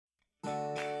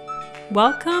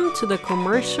Welcome to the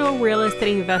Commercial Real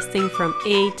Estate Investing from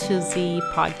A to Z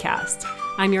podcast.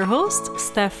 I'm your host,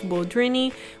 Steph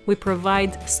Boldrini. We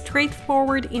provide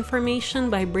straightforward information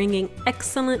by bringing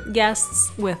excellent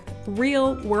guests with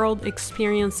real-world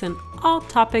experience in all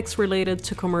topics related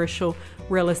to commercial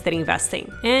real estate investing.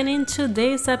 And in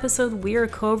today's episode, we are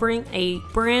covering a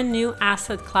brand new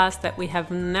asset class that we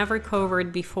have never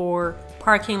covered before,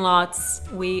 parking lots.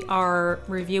 We are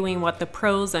reviewing what the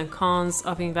pros and cons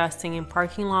of investing in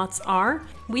parking lots are.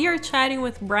 We are chatting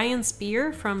with Brian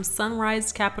Spear from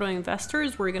Sunrise Capital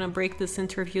Investors. We're going to break this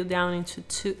interview down into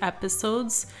 2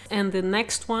 episodes. And the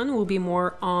next one will be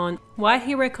more on why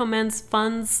he recommends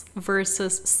funds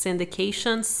versus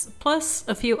syndications, plus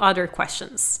a few other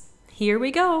questions. Here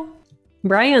we go.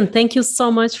 Brian, thank you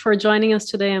so much for joining us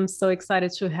today. I'm so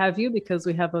excited to have you because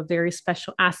we have a very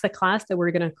special asset class that we're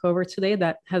going to cover today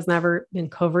that has never been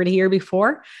covered here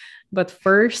before. But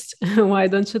first, why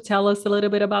don't you tell us a little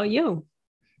bit about you?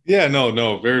 Yeah,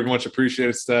 no, very much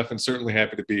appreciated, Steph, and certainly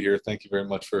happy to be here. Thank you very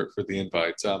much for the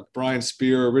invite. Brian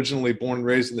Spear, originally born and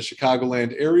raised in the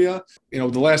Chicagoland area. The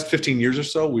last 15 years or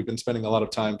so, we've been spending a lot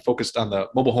of time focused on the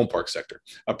mobile home park sector.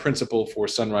 A principal for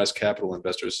Sunrise Capital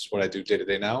Investors is what I do day to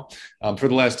day now. For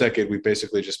the last decade, we've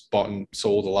basically just bought and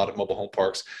sold a lot of mobile home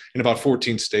parks in about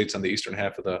 14 states on the eastern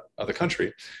half of the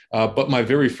country. But my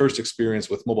very first experience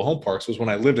with mobile home parks was when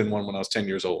I lived in one when I was 10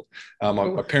 years old.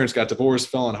 My parents got divorced,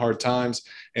 fell on hard times.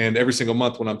 And every single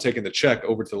month when I'm taking the check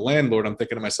over to the landlord, I'm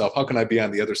thinking to myself, how can I be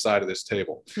on the other side of this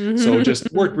table? So just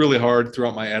worked really hard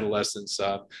throughout my adolescence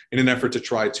in an effort to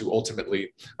try to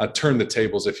ultimately turn the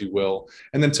tables, if you will.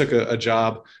 And then took a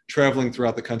job traveling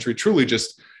throughout the country, truly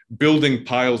just building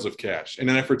piles of cash in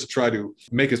an effort to try to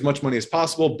make as much money as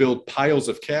possible, build piles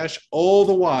of cash, all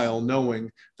the while knowing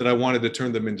that I wanted to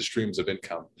turn them into streams of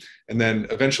income. And then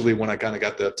eventually when I kind of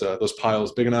got those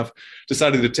piles big enough,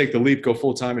 decided to take the leap, go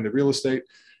full time into real estate.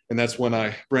 And that's when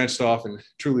I branched off and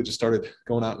truly just started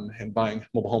going out and buying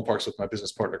mobile home parks with my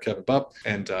business partner, Kevin Bupp.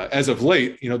 And as of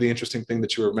late, the interesting thing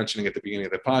that you were mentioning at the beginning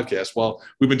of the podcast, well,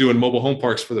 we've been doing mobile home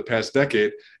parks for the past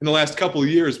decade. In the last couple of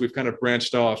years, we've kind of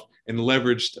branched off and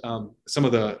leveraged some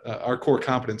of our core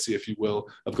competency, if you will,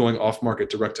 of going off market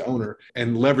direct to owner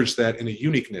and leveraged that in a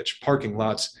unique niche, parking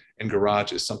lots and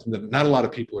garages, something that not a lot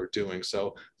of people are doing.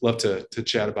 So love to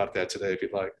chat about that today if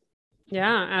you'd like.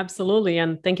 Yeah, absolutely.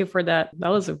 And thank you for that. That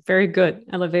was a very good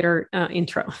elevator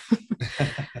intro.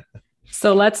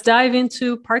 So let's dive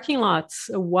into parking lots.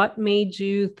 What made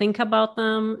you think about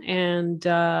them and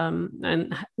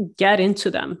get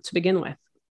into them to begin with?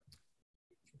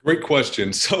 Great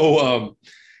question. So,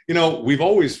 we've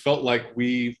always felt like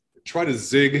we try to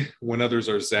zig when others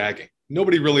are zagging.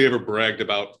 Nobody really ever bragged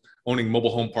about owning mobile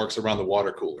home parks around the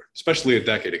water cooler, especially a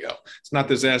decade ago. It's not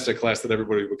this asset class that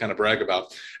everybody would kind of brag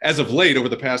about. As of late, over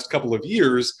the past couple of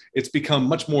years, it's become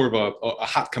much more of a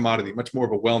hot commodity, much more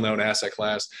of a well-known asset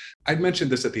class. I'd mentioned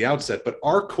this at the outset, but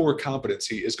our core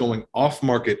competency is going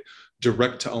off-market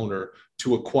direct to owner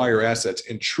to acquire assets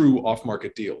in true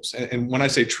off-market deals. And when I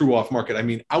say true off-market, I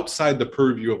mean outside the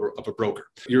purview of a broker.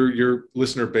 Your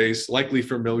listener base likely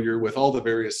familiar with all the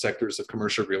various sectors of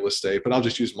commercial real estate, but I'll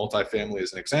just use multifamily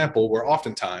as an example, where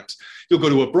oftentimes you'll go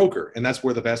to a broker, and that's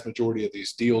where the vast majority of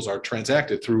these deals are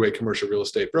transacted, through a commercial real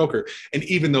estate broker. And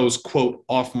even those, quote,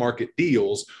 off-market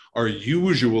deals are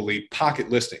usually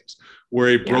pocket listings, where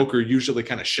a broker usually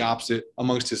kind of shops it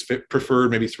amongst his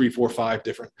preferred, maybe 3, 4, 5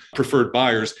 different preferred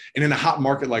buyers. And in a hot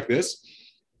market like this,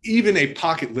 even a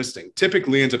pocket listing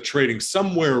typically ends up trading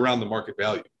somewhere around the market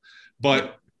value.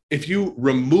 But if you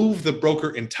remove the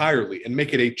broker entirely and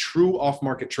make it a true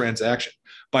off-market transaction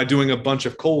by doing a bunch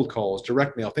of cold calls,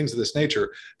 direct mail, things of this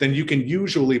nature, then you can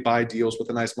usually buy deals with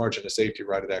a nice margin of safety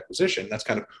right at acquisition. That's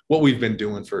kind of what we've been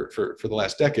doing for the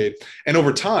last decade. And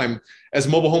over time, as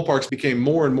mobile home parks became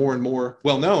more and more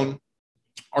well-known,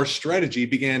 our strategy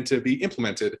began to be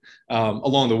implemented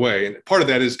along the way. And part of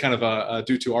that is kind of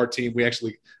due to our team. We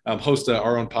actually host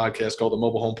our own podcast called the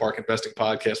Mobile Home Park Investing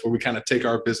Podcast, where we kind of take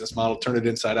our business model, turn it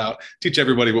inside out, teach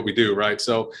everybody what we do, right?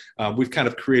 So we've kind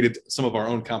of created some of our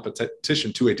own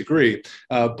competition to a degree.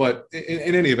 But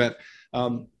in any event,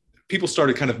 people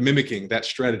started kind of mimicking that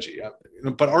strategy.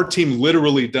 But our team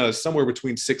literally does somewhere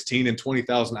between 16 and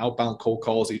 20,000 outbound cold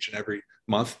calls each and every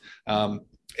month.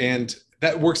 And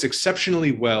that works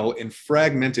exceptionally well in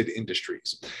fragmented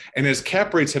industries. And as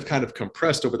cap rates have kind of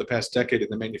compressed over the past decade in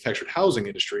the manufactured housing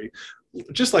industry,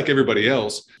 just like everybody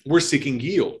else, we're seeking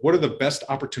yield. What are the best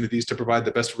opportunities to provide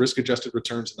the best risk-adjusted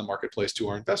returns in the marketplace to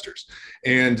our investors?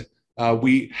 And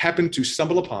we happen to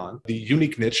stumble upon the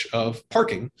unique niche of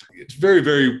parking. It's very,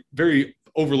 very, very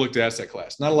overlooked asset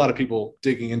class. Not a lot of people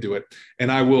digging into it.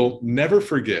 And I will never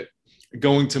forget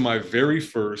going to my very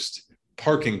first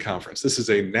parking conference. This is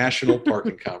a national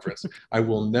parking conference. I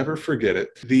will never forget it.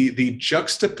 The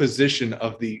juxtaposition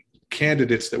of the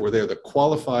candidates that were there, the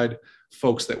qualified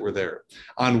folks that were there.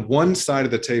 On one side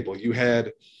of the table, you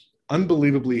had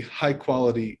unbelievably high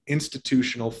quality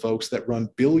institutional folks that run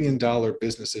billion-dollar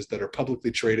businesses that are publicly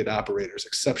traded operators,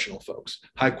 exceptional folks,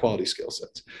 high quality skill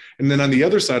sets. And then on the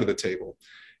other side of the table,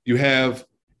 you have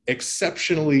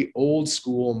exceptionally old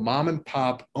school mom and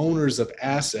pop owners of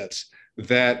assets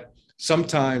that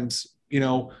sometimes,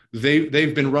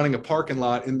 they've been running a parking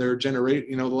lot in their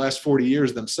generation, the last 40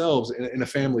 years themselves in a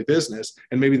family business.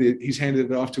 And maybe he's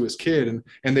handed it off to his kid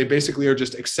and they basically are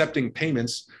just accepting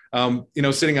payments,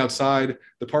 sitting outside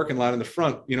the parking lot in the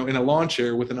front, in a lawn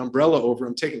chair with an umbrella over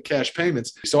them, taking cash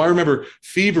payments. So I remember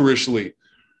feverishly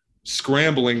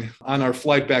scrambling on our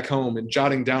flight back home and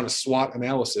jotting down a SWOT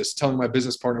analysis, telling my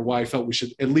business partner why I felt we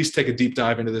should at least take a deep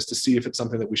dive into this to see if it's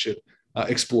something that we should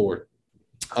explore.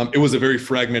 It was a very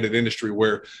fragmented industry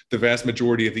where the vast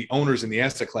majority of the owners in the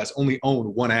asset class only own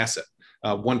one asset,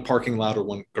 one parking lot or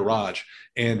one garage.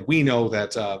 And we know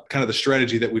that kind of the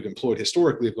strategy that we've employed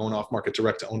historically of going off market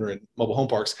direct to owner in mobile home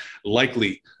parks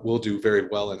likely will do very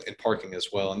well in parking as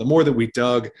well. And the more that we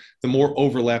dug, the more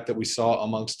overlap that we saw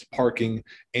amongst parking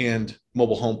and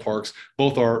mobile home parks.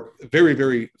 Both are very,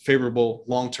 very favorable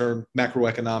long-term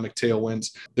macroeconomic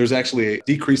tailwinds. There's actually a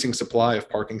decreasing supply of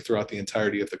parking throughout the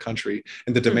entirety of the country,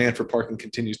 and the demand for parking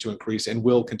continues to increase and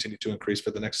will continue to increase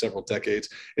for the next several decades.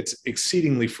 It's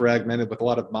exceedingly fragmented with a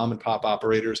lot of mom and pop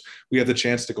operators. We have the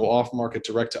chance to go off market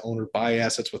direct to owner, buy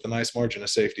assets with a nice margin of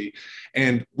safety.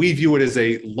 And we view it as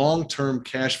a long-term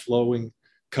cash flowing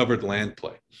covered land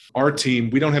play. Our team,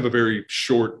 we don't have a very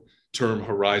short term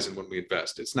horizon when we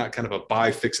invest. It's not kind of a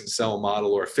buy, fix and sell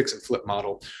model or a fix and flip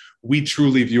model. We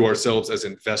truly view ourselves as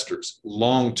investors,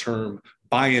 long-term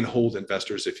buy and hold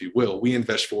investors, if you will. We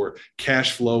invest for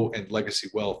cash flow and legacy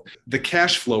wealth. The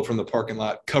cash flow from the parking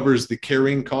lot covers the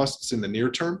carrying costs in the near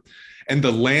term. And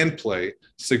the land play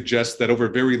suggests that over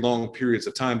very long periods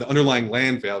of time, the underlying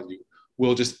land value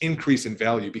will just increase in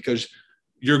value because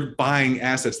you're buying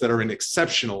assets that are in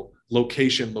exceptional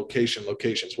locations.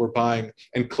 We're buying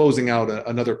and closing out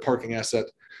another parking asset,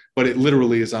 but it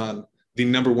literally is on the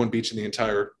number one beach in the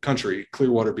entire country,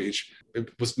 Clearwater Beach. It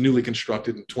was newly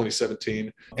constructed in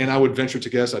 2017. And I would venture to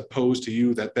guess, I'd pose to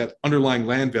you that underlying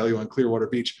land value on Clearwater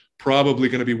Beach probably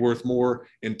going to be worth more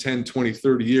in 10, 20,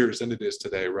 30 years than it is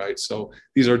today, right? So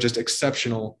these are just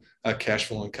exceptional cash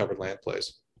flow and covered land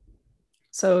plays.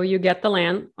 So you get the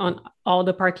land on all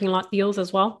the parking lot deals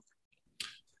as well?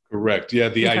 Correct. Yeah.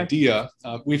 The idea,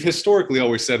 we've historically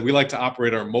always said we like to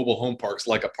operate our mobile home parks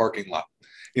like a parking lot.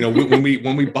 When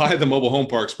we buy the mobile home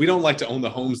parks, we don't like to own the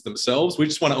homes themselves. We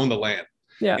just want to own the land.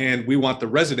 Yeah. And we want the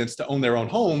residents to own their own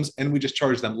homes, and we just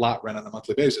charge them lot rent on a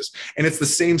monthly basis. And it's the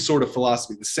same sort of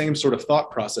philosophy, the same sort of thought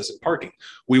process in parking.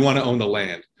 We want to own the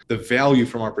land. The value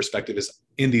from our perspective is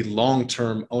in the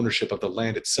long-term ownership of the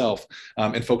land itself.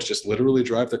 And folks just literally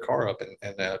drive their car up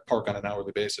and park on an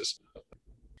hourly basis.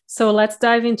 So let's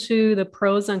dive into the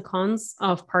pros and cons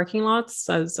of parking lots,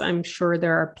 as I'm sure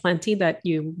there are plenty that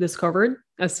you discovered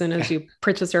as soon as you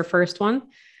purchased your first one.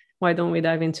 Why don't we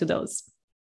dive into those?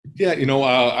 Yeah,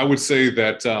 I would say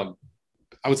that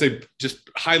just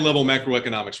high level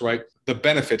macroeconomics, right? The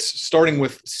benefits, starting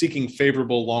with seeking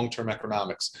favorable long-term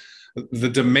economics. The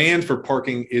demand for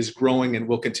parking is growing and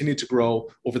will continue to grow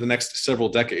over the next several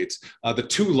decades. The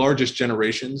two largest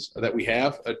generations that we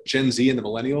have, Gen Z and the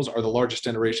millennials, are the largest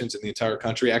generations in the entire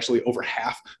country. Actually, over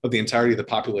half of the entirety of the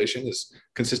population is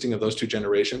consisting of those two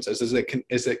generations. As they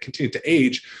continue to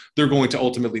age, they're going to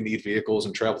ultimately need vehicles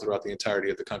and travel throughout the entirety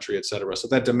of the country, et cetera. So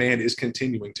that demand is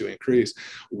continuing to increase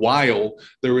while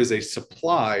there is a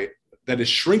supply that is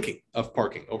shrinking of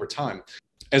parking over time.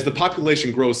 As the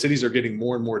population grows, cities are getting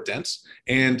more and more dense,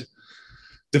 and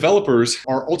developers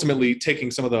are ultimately taking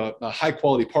some of the high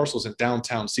quality parcels in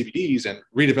downtown CBDs and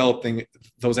redeveloping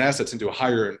those assets into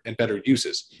higher and better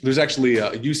uses. There's actually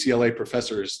a UCLA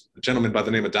professor, a gentleman by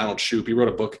the name of Donald Shoup. He wrote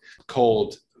a book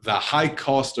called The High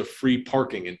Cost of Free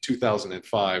Parking in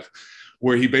 2005,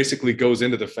 where he basically goes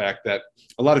into the fact that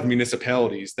a lot of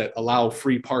municipalities that allow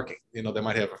free parking, they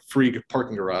might have a free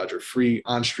parking garage or free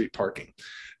on-street parking,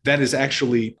 that is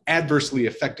actually adversely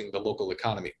affecting the local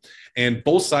economy. And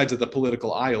both sides of the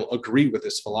political aisle agree with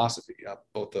this philosophy.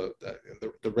 Both the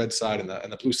red side and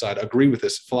the blue side agree with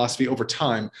this philosophy. Over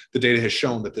time, the data has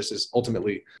shown that this is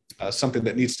ultimately something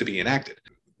that needs to be enacted.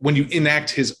 When you enact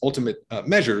his ultimate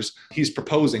measures, he's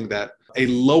proposing that a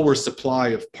lower supply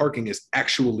of parking is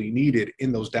actually needed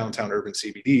in those downtown urban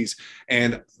CBDs.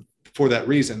 And for that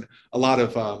reason, a lot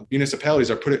of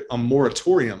municipalities are putting a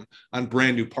moratorium on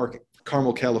brand new parking.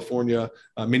 Carmel, California,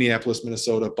 Minneapolis,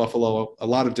 Minnesota, Buffalo, a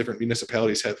lot of different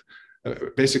municipalities have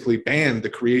basically banned the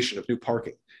creation of new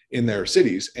parking in their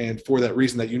cities. And for that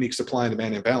reason, that unique supply and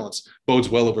demand imbalance bodes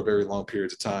well over very long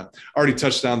periods of time. I already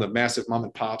touched on the massive mom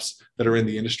and pops that are in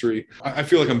the industry. I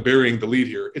feel like I'm burying the lead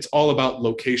here. It's all about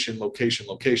location, location,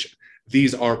 location.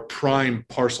 These are prime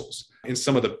parcels in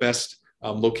some of the best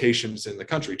locations in the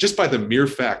country, just by the mere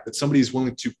fact that somebody is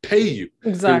willing to pay you.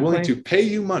 Exactly. They're willing to pay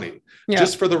you money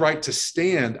just for the right to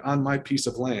stand on my piece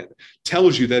of land,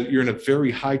 tells you that you're in a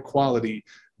very high quality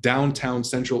downtown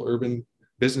central urban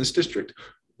business district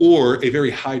or a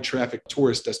very high traffic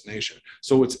tourist destination.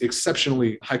 So it's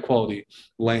exceptionally high quality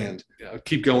land.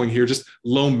 Keep going here, just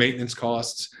low maintenance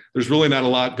costs. There's really not a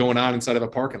lot going on inside of a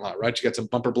parking lot, right? You got some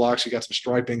bumper blocks, you got some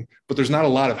striping, but there's not a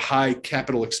lot of high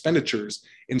capital expenditures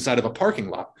inside of a parking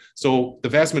lot. So the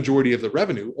vast majority of the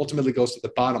revenue ultimately goes to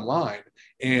the bottom line.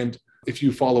 And if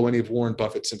you follow any of Warren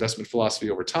Buffett's investment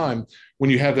philosophy over time, when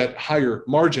you have that higher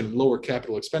margin, lower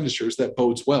capital expenditures, that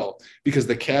bodes well because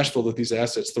the cash flow that these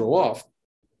assets throw off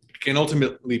can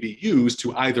ultimately be used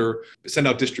to either send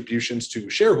out distributions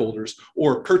to shareholders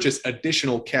or purchase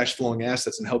additional cash flowing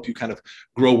assets and help you kind of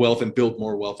grow wealth and build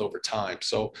more wealth over time.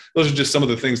 So those are just some of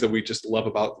the things that we just love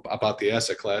about the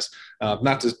asset class.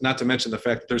 Not to mention the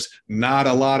fact that there's not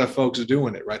a lot of folks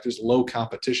doing it, right? There's low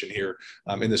competition here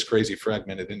in this crazy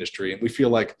fragmented industry. And we feel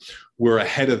like we're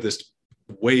ahead of this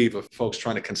wave of folks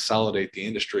trying to consolidate the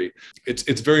industry.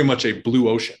 It's very much a blue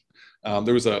ocean.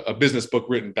 There was a business book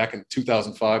written back in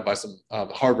 2005 by some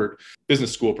Harvard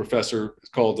Business School professor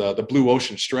called The Blue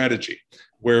Ocean Strategy,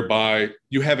 whereby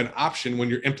you have an option when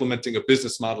you're implementing a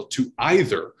business model to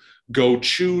either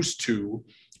choose to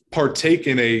partake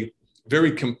in a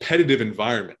very competitive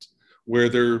environment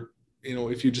where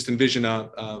if you just envision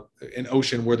an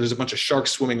ocean where there's a bunch of sharks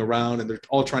swimming around and they're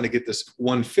all trying to get this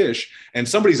one fish, and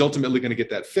somebody's ultimately going to get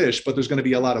that fish, but there's going to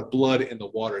be a lot of blood in the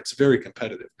water. It's very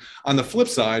competitive. On the flip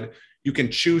side, you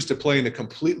can choose to play in a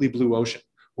completely blue ocean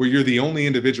where you're the only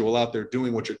individual out there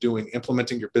doing what you're doing,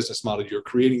 implementing your business model. You're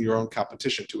creating your own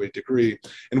competition to a degree.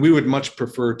 And we would much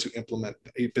prefer to implement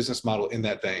a business model in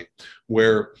that vein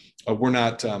where we're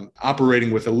not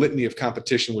operating with a litany of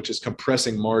competition, which is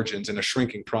compressing margins and a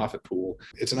shrinking profit pool.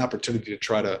 It's an opportunity to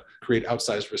try to create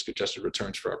outsized risk-adjusted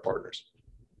returns for our partners.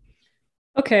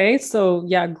 Okay, so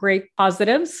great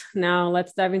positives. Now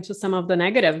let's dive into some of the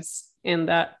negatives in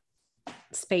that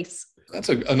space. That's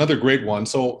another great one.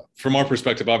 So from our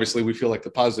perspective, obviously, we feel like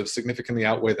the positives significantly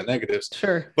outweigh the negatives.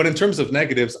 Sure. But in terms of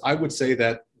negatives, I would say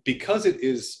that because it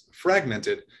is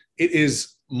fragmented, it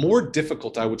is more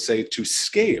difficult, I would say, to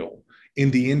scale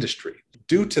in the industry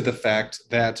due to the fact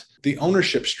that the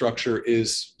ownership structure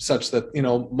is such that,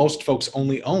 most folks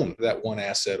only own that one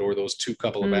asset or those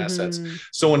couple of assets.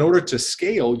 So in order to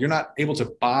scale, you're not able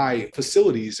to buy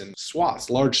facilities in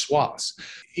large swaths.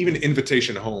 Even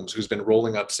Invitation Homes, who's been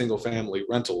rolling up single family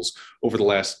rentals over the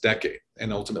last decade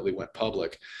and ultimately went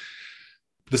public.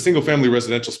 The single family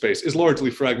residential space is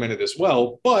largely fragmented as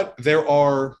well, but there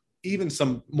are even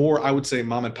some more, I would say,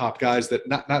 mom and pop guys that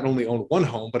not only own one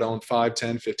home, but own 5,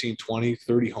 10, 15, 20,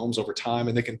 30 homes over time.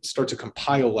 And they can start to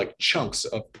compile like chunks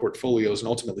of portfolios and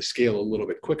ultimately scale a little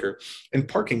bit quicker. And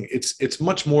parking, it's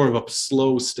much more of a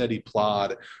slow, steady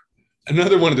plod.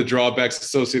 Another one of the drawbacks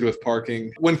associated with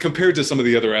parking when compared to some of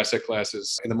the other asset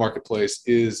classes in the marketplace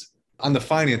is on the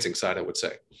financing side, I would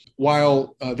say.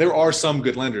 While there are some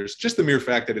good lenders, just the mere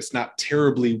fact that it's not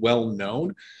terribly well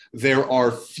known, there are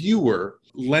fewer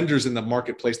lenders in the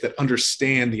marketplace that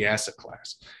understand the asset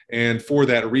class. And for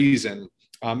that reason,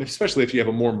 especially if you have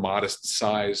a more modest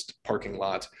sized parking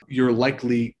lot, you're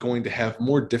likely going to have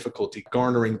more difficulty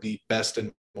garnering the best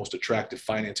and most attractive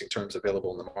financing terms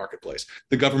available in the marketplace.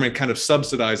 The government kind of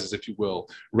subsidizes, if you will,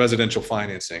 residential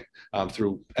financing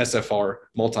through SFR,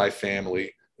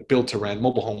 multifamily, build to rent,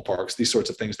 mobile home parks, these sorts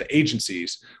of things. The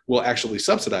agencies will actually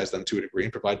subsidize them to a degree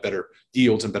and provide better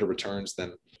yields and better returns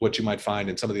than what you might find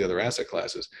in some of the other asset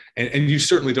classes. And you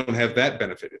certainly don't have that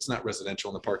benefit. It's not residential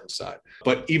on the parking side.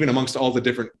 But even amongst all the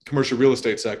different commercial real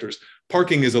estate sectors,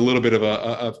 parking is a little bit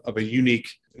of a unique,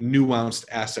 nuanced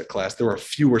asset class. There are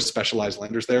fewer specialized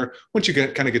lenders there. Once you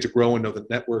kind of get to grow and know the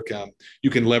network, you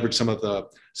can leverage some of the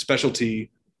specialty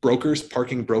brokers,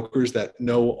 parking brokers that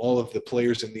know all of the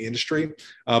players in the industry.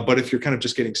 But if you're kind of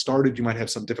just getting started, you might have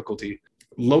some difficulty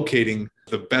locating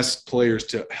the best players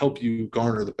to help you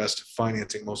garner the best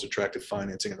financing, most attractive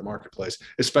financing in the marketplace,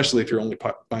 especially if you're only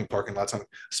buying parking lots on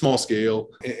small scale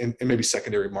and maybe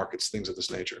secondary markets, things of this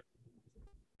nature.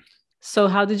 So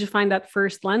how did you find that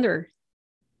first lender?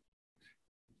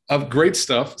 Great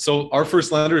stuff. So our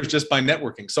first lender is just by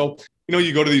networking. So,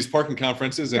 you go to these parking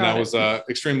conferences, and I was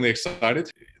extremely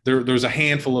excited. There's a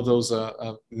handful of those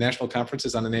national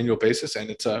conferences on an annual basis, and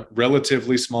it's a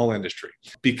relatively small industry.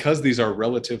 Because these are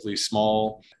relatively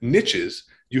small niches,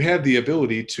 you have the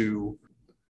ability to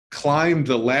climb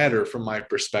the ladder, from my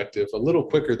perspective, a little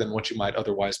quicker than what you might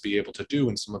otherwise be able to do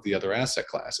in some of the other asset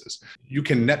classes. You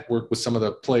can network with some of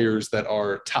the players that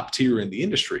are top tier in the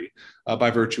industry by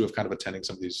virtue of kind of attending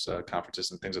some of these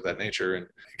conferences and things of that nature, and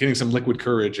getting some liquid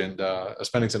courage and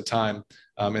spending some time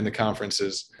in the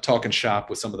conferences, talking shop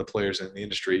with some of the players in the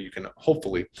industry. You can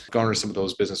hopefully garner some of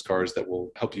those business cards that will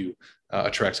help you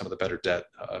attract some of the better debt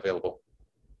available.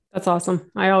 That's awesome.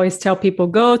 I always tell people,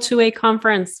 go to a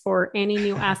conference for any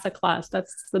new asset class.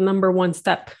 That's the number one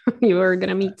step. You are going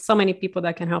to meet so many people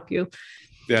that can help you.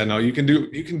 Yeah, no, you can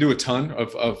do a ton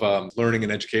of learning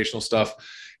and educational stuff,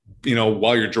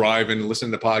 while you're driving,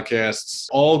 listening to podcasts,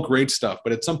 all great stuff.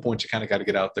 But at some point, you kind of got to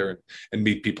get out there and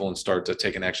meet people and start to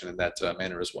take an action in that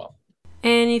manner as well.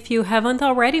 And if you haven't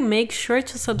already, make sure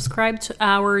to subscribe to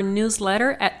our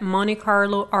newsletter at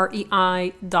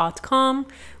montecarlorei.com.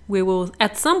 We will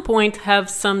at some point have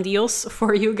some deals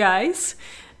for you guys,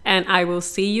 and I will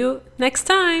see you next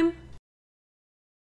time.